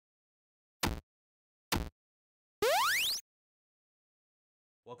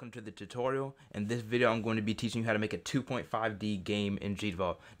Welcome to the tutorial. In this video I'm going to be teaching you how to make a 2.5D game in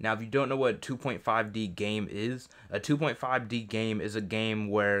Gdevelop. Now if you don't know what a 2.5D game is, a 2.5D game is a game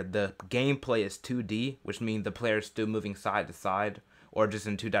where the gameplay is 2D, which means the player is still moving side to side or just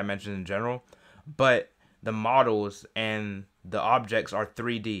in 2 dimensions in general, but the models and the objects are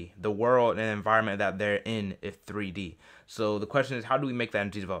 3D. The world and environment that they're in is 3D. So the question is, how do we make that in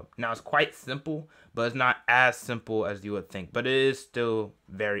Gdevelop? Now it's quite simple, but it's not as simple as you would think, but it is still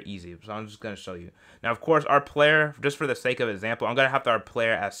very easy. So I'm just going to show you. Now of course our player, just for the sake of example, I'm going to have our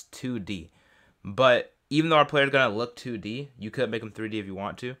player as 2D. But even though our player is going to look 2D, you could make them 3D if you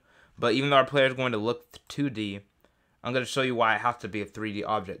want to. But even though our player is going to look 2D, I'm going to show you why it has to be a 3D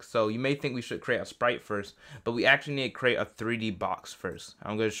object. So you may think we should create a sprite first, but we actually need to create a 3D box first.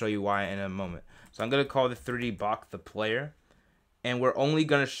 I'm going to show you why in a moment. So I'm going to call the 3D box the player, and we're only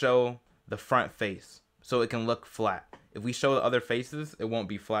going to show the front face so it can look flat. If we show the other faces, it won't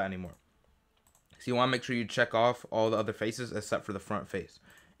be flat anymore. So you want to make sure you check off all the other faces except for the front face.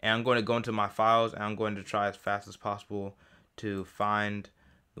 And I'm going to go into my files, and I'm going to try as fast as possible to find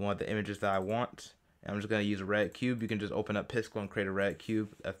one of the images that I want. I'm just going to use a red cube. You can just open up Pixel and create a red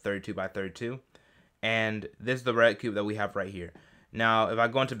cube of 32 by 32. And this is the red cube that we have right here. Now, if I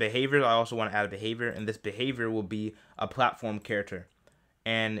go into behaviors, I also want to add a behavior. And this behavior will be a platform character.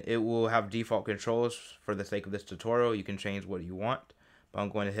 And it will have default controls for the sake of this tutorial. You can change what you want. But I'm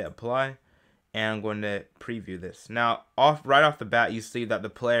going to hit apply. And I'm going to preview this. Now, right off the bat, you see that the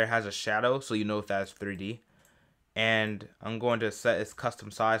player has a shadow. So you know if that's 3D. And I'm going to set its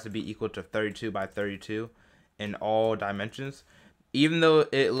custom size to be equal to 32 by 32 in all dimensions. Even though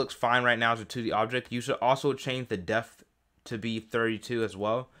it looks fine right now as a 2D object, you should also change the depth to be 32 as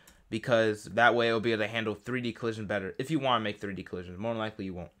well, because that way it will be able to handle 3D collision better if you want to make 3D collisions. More than likely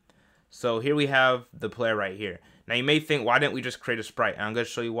you won't. So here we have the player right here. Now you may think, why didn't we just create a sprite? And I'm going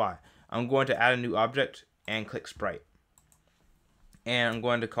to show you why. I'm going to add a new object and click sprite. And I'm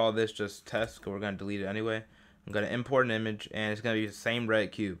going to call this just test, because we're going to delete it anyway. I'm going to import an image, and it's going to be the same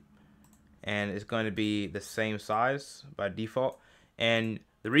red cube, and it's going to be the same size by default. And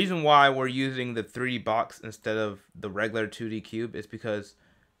the reason why we're using the 3D box instead of the regular 2D cube is because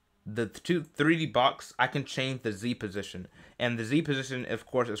the 3D box, I can change the Z position, and the Z position of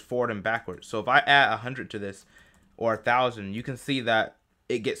course is forward and backwards. So if I add 100 to this or 1000, you can see that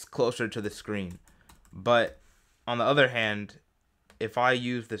it gets closer to the screen. But on the other hand, if I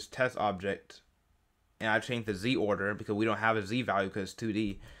use this test object and I change the Z order, because we don't have a Z value because it's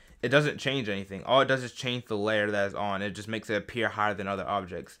 2D, it doesn't change anything. All it does is change the layer that is on. It just makes it appear higher than other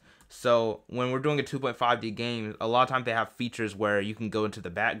objects. So when we're doing a 2.5D game, a lot of times they have features where you can go into the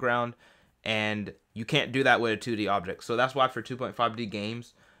background, and you can't do that with a 2D object. So that's why for 2.5D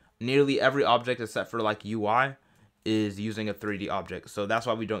games, nearly every object except for like UI is using a 3D object. So that's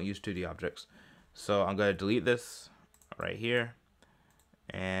why we don't use 2D objects. So I'm going to delete this right here,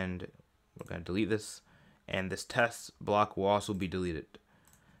 and we're going to delete this. And this test block will also be deleted.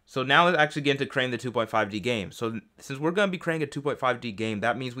 So now let's actually get into creating the 2.5D game. So since we're going to be creating a 2.5D game,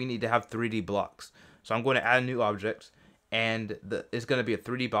 that means we need to have 3D blocks. So I'm going to add a new object, and it's going to be a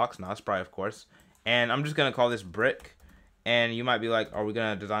 3D box, not a sprite of course. And I'm just going to call this brick. And you might be like, are we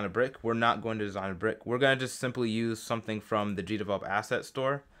going to design a brick? We're not going to design a brick. We're going to just simply use something from the Gdevelop asset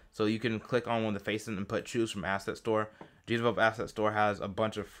store. So you can click on one of the faces and put choose from asset store. Gdevelop asset store has a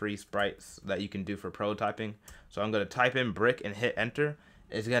bunch of free sprites that you can do for prototyping. So I'm going to type in brick and hit enter.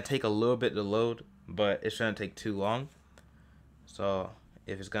 It's going to take a little bit to load, but it shouldn't take too long. So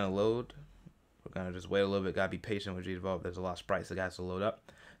if it's going to load, we're going to just wait a little bit. Got to be patient with Gdevelop. There's a lot of sprites that has to load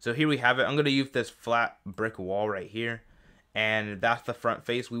up. So here we have it. I'm going to use this flat brick wall right here, and that's the front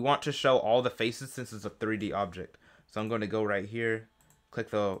face. We want to show all the faces since it's a 3D object. So I'm going to go right here, click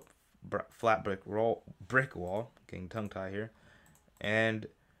the flat brick wall, getting tongue tied here, and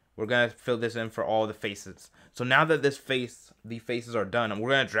we're gonna fill this in for all the faces. So now that the faces are done, we're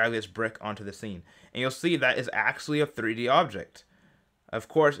gonna drag this brick onto the scene, and you'll see that is actually a 3D object. Of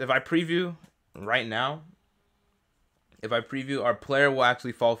course, if I preview right now, our player will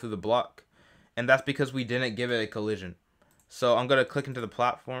actually fall through the block, and that's because we didn't give it a collision. So I'm going to click into the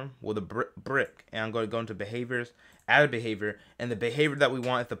platform with a brick, and I'm going to go into behaviors, add a behavior, and the behavior that we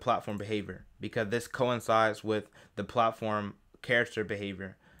want is the platform behavior, because this coincides with the platform character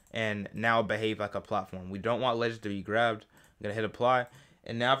behavior, and now behave like a platform. We don't want legends to be grabbed. I'm going to hit apply,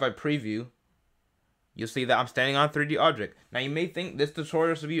 and now if I preview, you'll see that I'm standing on a 3D object. Now you may think this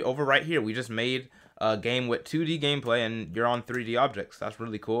tutorial should be over right here. We just made a game with 2D gameplay, and you're on 3D objects. That's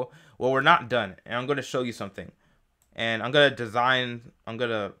really cool. Well, we're not done, and I'm going to show you something. And I'm going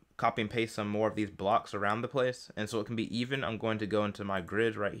to copy and paste some more of these blocks around the place. And so it can be even, I'm going to go into my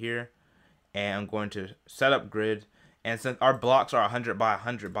grid right here, and I'm going to set up grid. And since our blocks are 100 by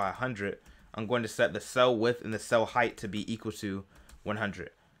 100 by 100, I'm going to set the cell width and the cell height to be equal to 100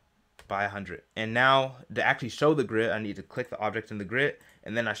 by 100. And now to actually show the grid, I need to click the object in the grid,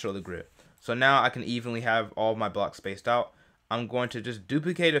 and then I show the grid. So now I can evenly have all of my blocks spaced out. I'm going to just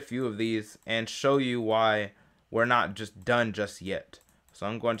duplicate a few of these and show you why we're not just done just yet. So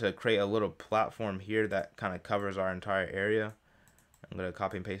I'm going to create a little platform here that kind of covers our entire area. I'm going to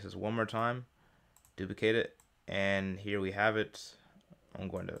copy and paste this one more time, duplicate it, and here we have it. I'm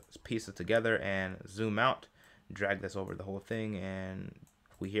going to piece it together and zoom out, drag this over the whole thing, and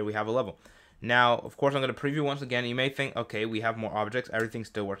here we have a level. Now, of course, I'm going to preview once again. You may think, okay, we have more objects. Everything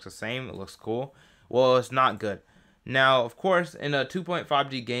still works the same. It looks cool. Well, it's not good. Now, of course, in a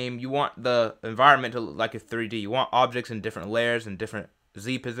 2.5D game, you want the environment to look like a 3D. You want objects in different layers and different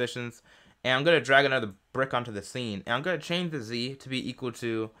Z positions. And I'm going to drag another brick onto the scene. And I'm going to change the Z to be equal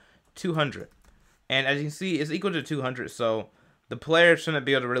to 200. And as you can see, it's equal to 200. So the player shouldn't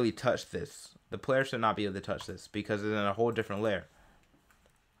be able to really touch this. The player should not be able to touch this because it's in a whole different layer.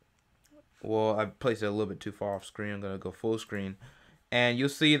 Well, I placed it a little bit too far off screen. I'm going to go full screen. And you'll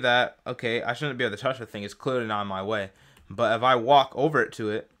see that, okay, I shouldn't be able to touch the thing. It's clearly not in my way. But if I walk over it to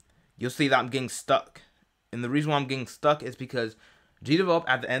it, you'll see that I'm getting stuck. And the reason why I'm getting stuck is because Gdevelop,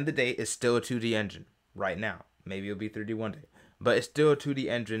 at the end of the day, is still a 2D engine right now. Maybe it'll be 3D one day. But it's still a 2D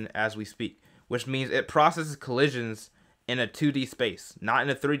engine as we speak, which means it processes collisions in a 2D space, not in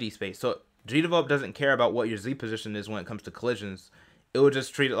a 3D space. So Gdevelop doesn't care about what your Z position is when it comes to collisions. It will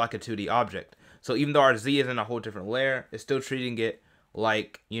just treat it like a 2D object. So even though our Z is in a whole different layer, it's still treating it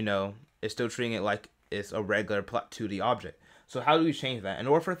like, you know, it's still treating it like it's a regular 2D object. So how do we change that? In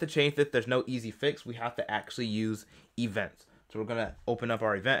order for it to change this, there's no easy fix. We have to actually use events. So we're going to open up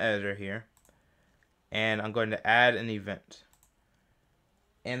our event editor here, and I'm going to add an event.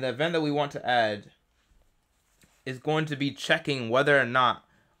 And the event that we want to add is going to be checking whether or not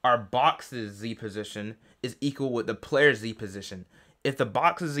our box's Z position is equal with the player's Z position. If the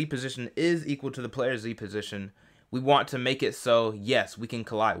box's Z position is equal to the player's Z position, we want to make it so, yes, we can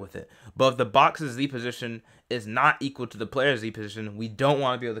collide with it. But if the box's Z position is not equal to the player's Z position, we don't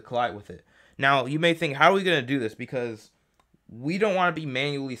want to be able to collide with it. Now, you may think, how are we going to do this? Because we don't want to be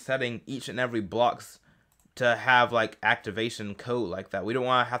manually setting each and every blocks to have like activation code like that. We don't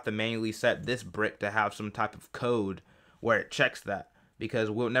want to have to manually set this brick to have some type of code where it checks that, because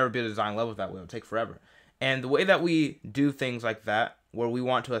we'll never be able to design levels that way. It'll take forever. And the way that we do things like that, where we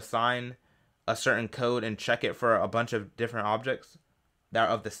want to assign a certain code and check it for a bunch of different objects that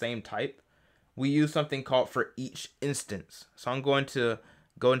are of the same type, we use something called for each instance. So I'm going to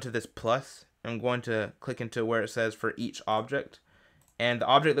go into this plus. I'm going to click into where it says for each object. And the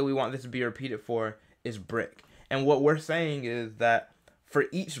object that we want this to be repeated for is brick. And what we're saying is that for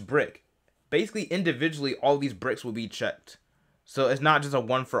each brick, basically individually, all these bricks will be checked. So it's not just a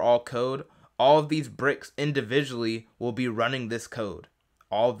one for all code. All of these bricks individually will be running this code.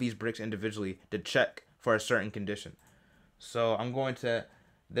 All of these bricks individually to check for a certain condition. So I'm going to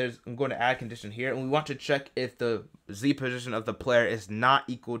add a condition here, and we want to check if the Z position of the player is not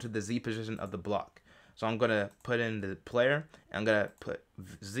equal to the Z position of the block. So I'm going to put in the player, and I'm going to put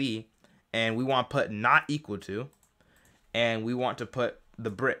Z, and we want to put not equal to, and we want to put the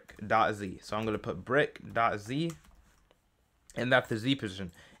brick.z. So I'm going to put brick.z, and that's the Z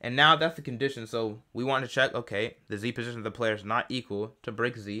position. And now that's the condition. So we want to check, okay, the Z position of the player is not equal to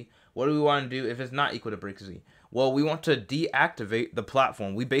brick Z. What do we want to do if it's not equal to brick Z? Well, we want to deactivate the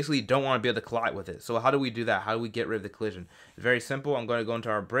platform. We basically don't want to be able to collide with it. So how do we do that? How do we get rid of the collision? It's very simple. I'm going to go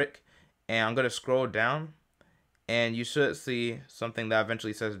into our brick, and I'm going to scroll down, and you should see something that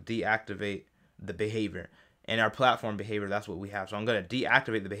eventually says deactivate the behavior. And our platform behavior, that's what we have. So I'm going to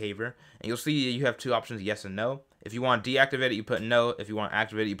deactivate the behavior, and you'll see you have two options, yes and no. If you want to deactivate it, you put no. If you want to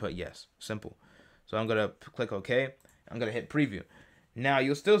activate it, you put yes. Simple. So I'm going to click OK. I'm going to hit preview. Now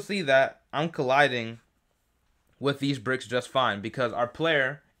you'll still see that I'm colliding with these bricks just fine, because our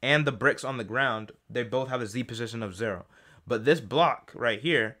player and the bricks on the ground, they both have a Z position of 0. But this block right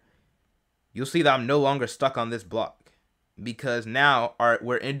here, you'll see that I'm no longer stuck on this block, because now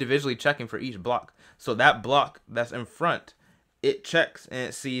we're individually checking for each block. So that block that's in front, it checks and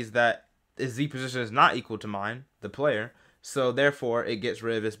it sees that the Z position is not equal to mine, the player, so therefore it gets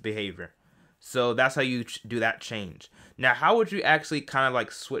rid of this behavior. So that's how you do that change. Now, how would you actually kind of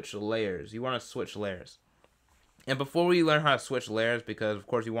like switch layers? You want to switch layers. And before we learn how to switch layers, because of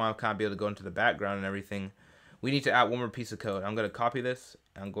course you want to kind of be able to go into the background and everything, we need to add one more piece of code. I'm going to copy this.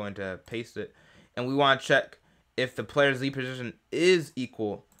 I'm going to paste it. And we want to check if the player's Z position is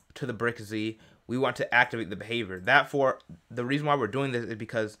equal to the brick Z, we want to activate the behavior. The reason why we're doing this is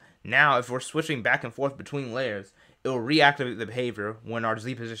because now if we're switching back and forth between layers, it will reactivate the behavior when our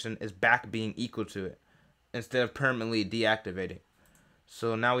Z position is back being equal to it, instead of permanently deactivating.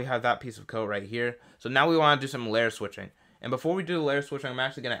 So now we have that piece of code right here. So now we want to do some layer switching. And before we do the layer switching, I'm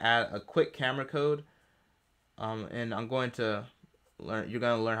actually going to add a quick camera code. And I'm going to you're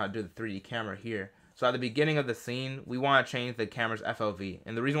going to learn how to do the 3D camera here. So at the beginning of the scene, we want to change the camera's FOV.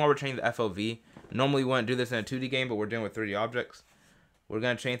 And the reason why we're changing the FOV, normally we wouldn't do this in a 2D game, but we're doing with 3D objects. We're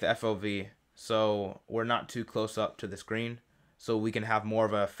going to change the FOV so we're not too close up to the screen, so we can have more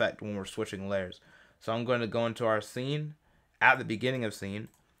of an effect when we're switching layers. So I'm going to go into our scene at the beginning of scene,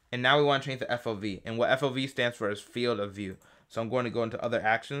 and now we want to change the FOV. And what FOV stands for is field of view. So I'm going to go into other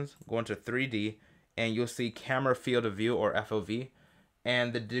actions, go into 3D, and you'll see camera field of view, or FOV.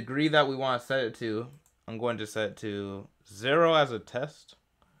 And the degree that we want to set it to, I'm going to set it to 0 as a test.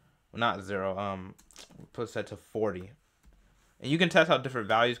 Well, not 0, put set to 40. And you can test out different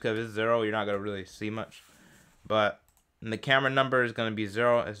values, because if it's 0, you're not going to really see much. But the camera number is going to be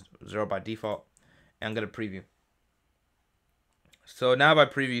 0, it's 0 by default. And I'm going to preview. So now by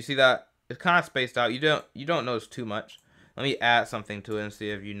preview, you see that it's kind of spaced out. You don't notice too much. Let me add something to it and see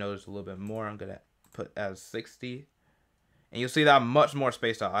if you notice a little bit more. I'm going to put as 60. And you'll see that I'm much more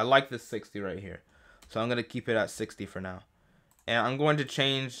spaced out. I like this 60 right here. So I'm going to keep it at 60 for now. And I'm going to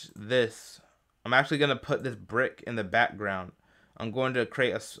change this. I'm actually going to put this brick in the background. I'm going to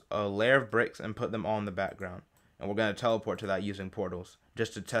create a layer of bricks and put them all in the background. And we're going to teleport to that using portals,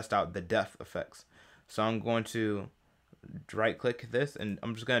 just to test out the depth effects. So I'm going to right click this, and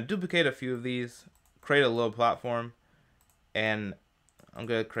I'm just going to duplicate a few of these, create a little platform, and I'm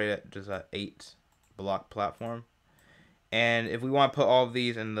going to create just an 8 block platform. And if we want to put all of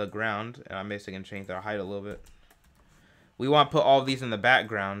these in the ground, and I'm basically going to change their height a little bit, we want to put all of these in the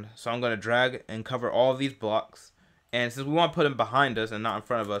background. So I'm going to drag and cover all of these blocks. And since we want to put them behind us and not in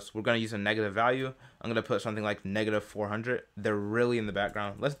front of us, we're going to use a negative value. I'm going to put something like -400. They're really in the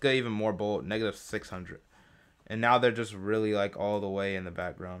background. Let's go even more bold, -600. And now they're just really like all the way in the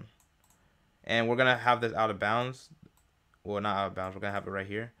background. And we're going to have this out of bounds. Well, not out of bounds. We're going to have it right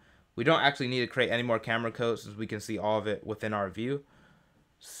here. We don't actually need to create any more camera codes, since we can see all of it within our view.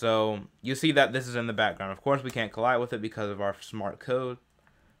 So you see that this is in the background. Of course, we can't collide with it because of our smart code.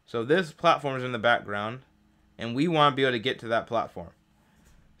 So this platform is in the background, and we want to be able to get to that platform.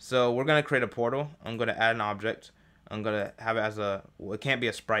 So we're going to create a portal. I'm going to add an object. I'm going to have it as well, it can't be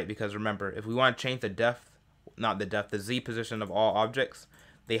a sprite, because remember, if we want to change the depth, the Z position of all objects,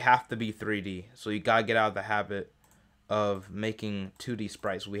 they have to be 3D. So you got to get out of the habit of making 2D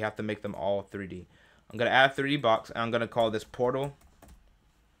sprites. We have to make them all 3D. I'm going to add a 3D box, and I'm going to call this portal.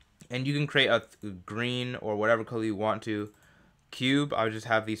 And you can create a green or whatever color you want to. Cube, I would just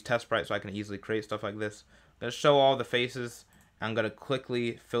have these test sprites so I can easily create stuff like this. I'm going to show all the faces. I'm going to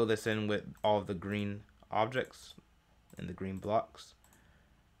quickly fill this in with all of the green objects and the green blocks.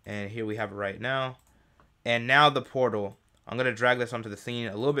 And here we have it right now. And now the portal, I'm going to drag this onto the scene.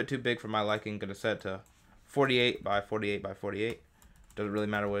 A little bit too big for my liking. I'm going to set it to 48 by 48 by 48. Doesn't really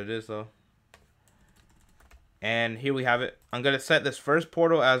matter what it is though. And here we have it. I'm going to set this first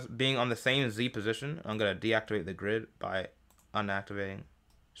portal as being on the same Z position. I'm going to deactivate the grid by unactivating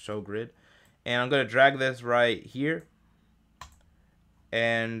show grid. And I'm going to drag this right here.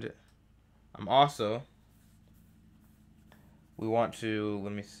 And I'm also, we want to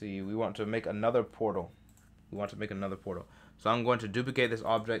make another portal. So I'm going to duplicate this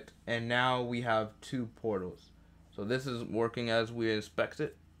object, and now we have 2 portals. So this is working as we expect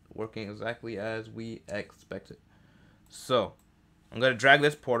it. Working exactly as we expect it. So I'm going to drag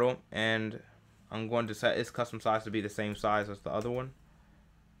this portal, and I'm going to set its custom size to be the same size as the other one.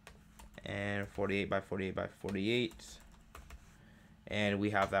 And 48 by 48 by 48. And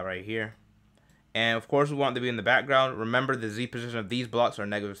we have that right here. And of course we want it to be in the background. Remember, the Z position of these blocks are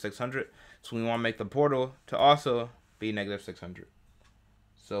 -600. So we want to make the portal to also be -600.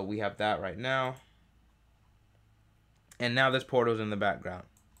 So we have that right now. And now this portal is in the background.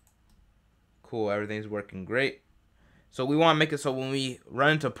 Cool, everything's working great. So we want to make it so when we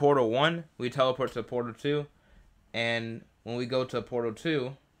run into portal 1, we teleport to portal 2. And when we go to portal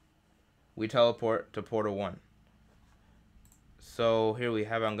 2, we teleport to portal 1. So here we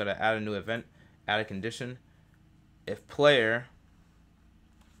have it. I'm going to add a new event, add a condition. If player,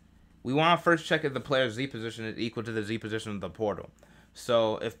 we want to first check if the player's Z position is equal to the Z position of the portal.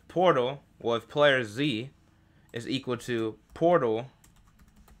 So if player Z is equal to portal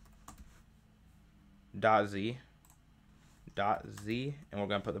dot Z, and we're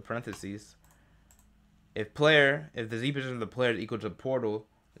going to put the parentheses. If the Z position of the player is equal to portal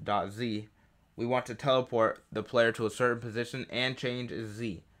portal.z, we want to teleport the player to a certain position and change its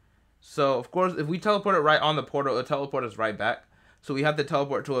z. So of course, if we teleport it right on the portal, it'll teleport us right back. So we have to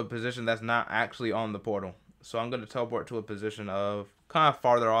teleport to a position that's not actually on the portal. So I'm going to teleport to a position of kind of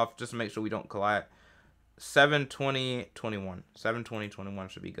farther off, just to make sure we don't collide. 720, 21. 720, 21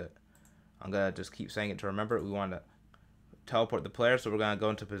 should be good. I'm going to just keep saying it to remember it. We want to teleport the player, so we're going to go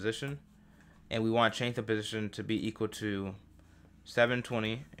into position. And we want to change the position to be equal to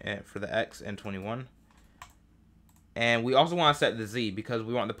 720 for the X and 21. And we also want to set the Z because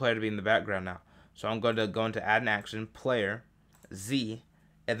we want the player to be in the background now. So I'm going to go into add an action, player, Z,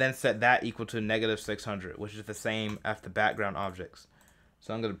 and then set that equal to -600, which is the same as the background objects.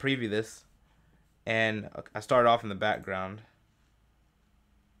 So I'm going to preview this. And I start off in the background.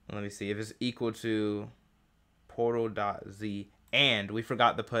 Let me see if it's equal to portal.z, and we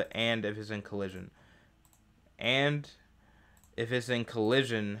forgot to put and if it's in collision. And if it's in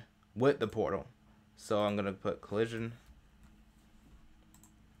collision with the portal. So I'm going to put collision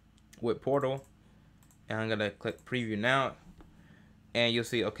with portal, and I'm going to click preview now, and you'll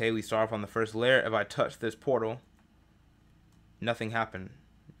see, okay, we start off on the first layer. If I touch this portal, nothing happened.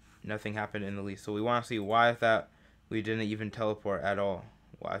 Nothing happened in the least. So we want to see why I thought we didn't even teleport at all.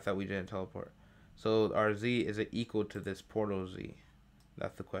 Why I thought we didn't teleport. So our Z, is it equal to this portal Z?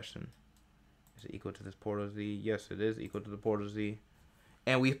 That's the question. Is it equal to this portal Z? Yes, it is equal to the portal Z.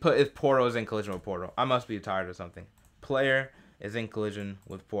 And we put if portal is in collision with portal. I must be tired of something. Player is in collision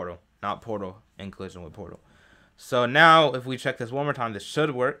with portal, not portal in collision with portal. So now if we check this one more time, this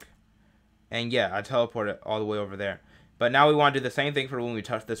should work. And yeah, I teleported all the way over there. But now we want to do the same thing for when we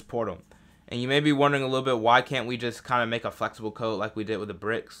touch this portal. And you may be wondering a little bit, why can't we just kind of make a flexible code like we did with the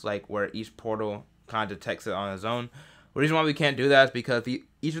bricks, like where each portal kind of detects it on its own. The reason why we can't do that is because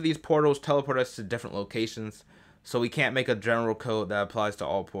each of these portals teleport us to different locations. So we can't make a general code that applies to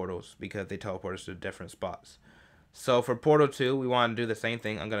all portals because they teleport us to different spots. So for portal 2, we want to do the same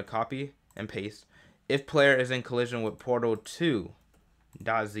thing. I'm going to copy and paste. If player is in collision with portal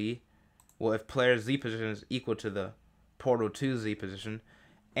 2.z, well, if player Z position is equal to the portal 2Z position,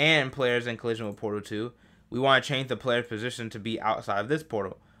 and player is in collision with portal 2, we want to change the player's position to be outside of this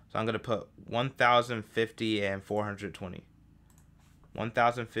portal. So I'm going to put 1050 and 420.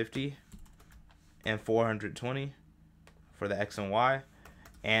 1050 and 420 for the X and Y.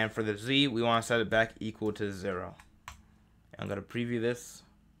 And for the Z, we want to set it back equal to 0. I'm going to preview this.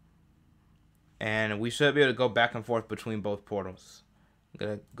 And we should be able to go back and forth between both portals. I'm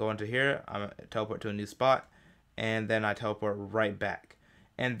going to go into here. I'm going to teleport to a new spot. And then I teleport right back.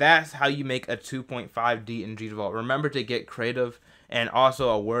 And that's how you make a 2.5D in Gdevelop. Remember to get creative. And also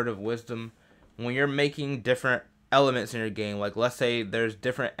a word of wisdom. When you're making different elements in your game, like let's say there's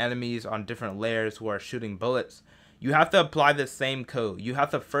different enemies on different layers who are shooting bullets, you have to apply the same code. You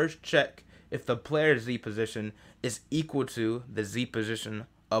have to first check if the player's Z position is equal to the Z position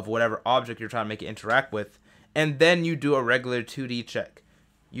of whatever object you're trying to make it interact with, and then you do a regular 2D check.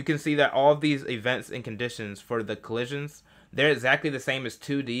 You can see that all of these events and conditions for the collisions, they're exactly the same as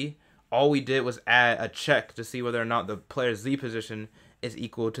 2D. All we did was add a check to see whether or not the player's Z position is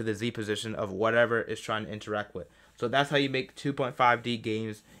equal to the Z position of whatever it's trying to interact with. So that's how you make 2.5D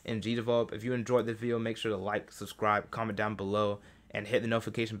games in Gdevelop. If you enjoyed this video, make sure to like, subscribe, comment down below, and hit the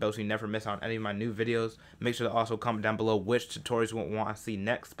notification bell so you never miss out on any of my new videos. Make sure to also comment down below which tutorials you want to see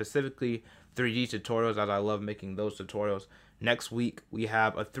next, specifically 3D tutorials, as I love making those tutorials. Next week, we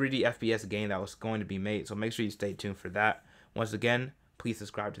have a 3D FPS game that was going to be made, so make sure you stay tuned for that. Once again, please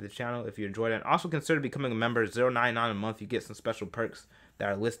subscribe to the channel if you enjoyed it, and also consider becoming a member. $0.99 a month. You get some special perks that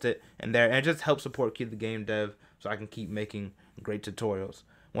are listed in there, and it just helps support Keep the Game Dev so I can keep making great tutorials.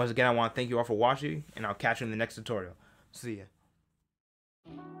 Once again, I want to thank you all for watching, and I'll catch you in the next tutorial. See ya.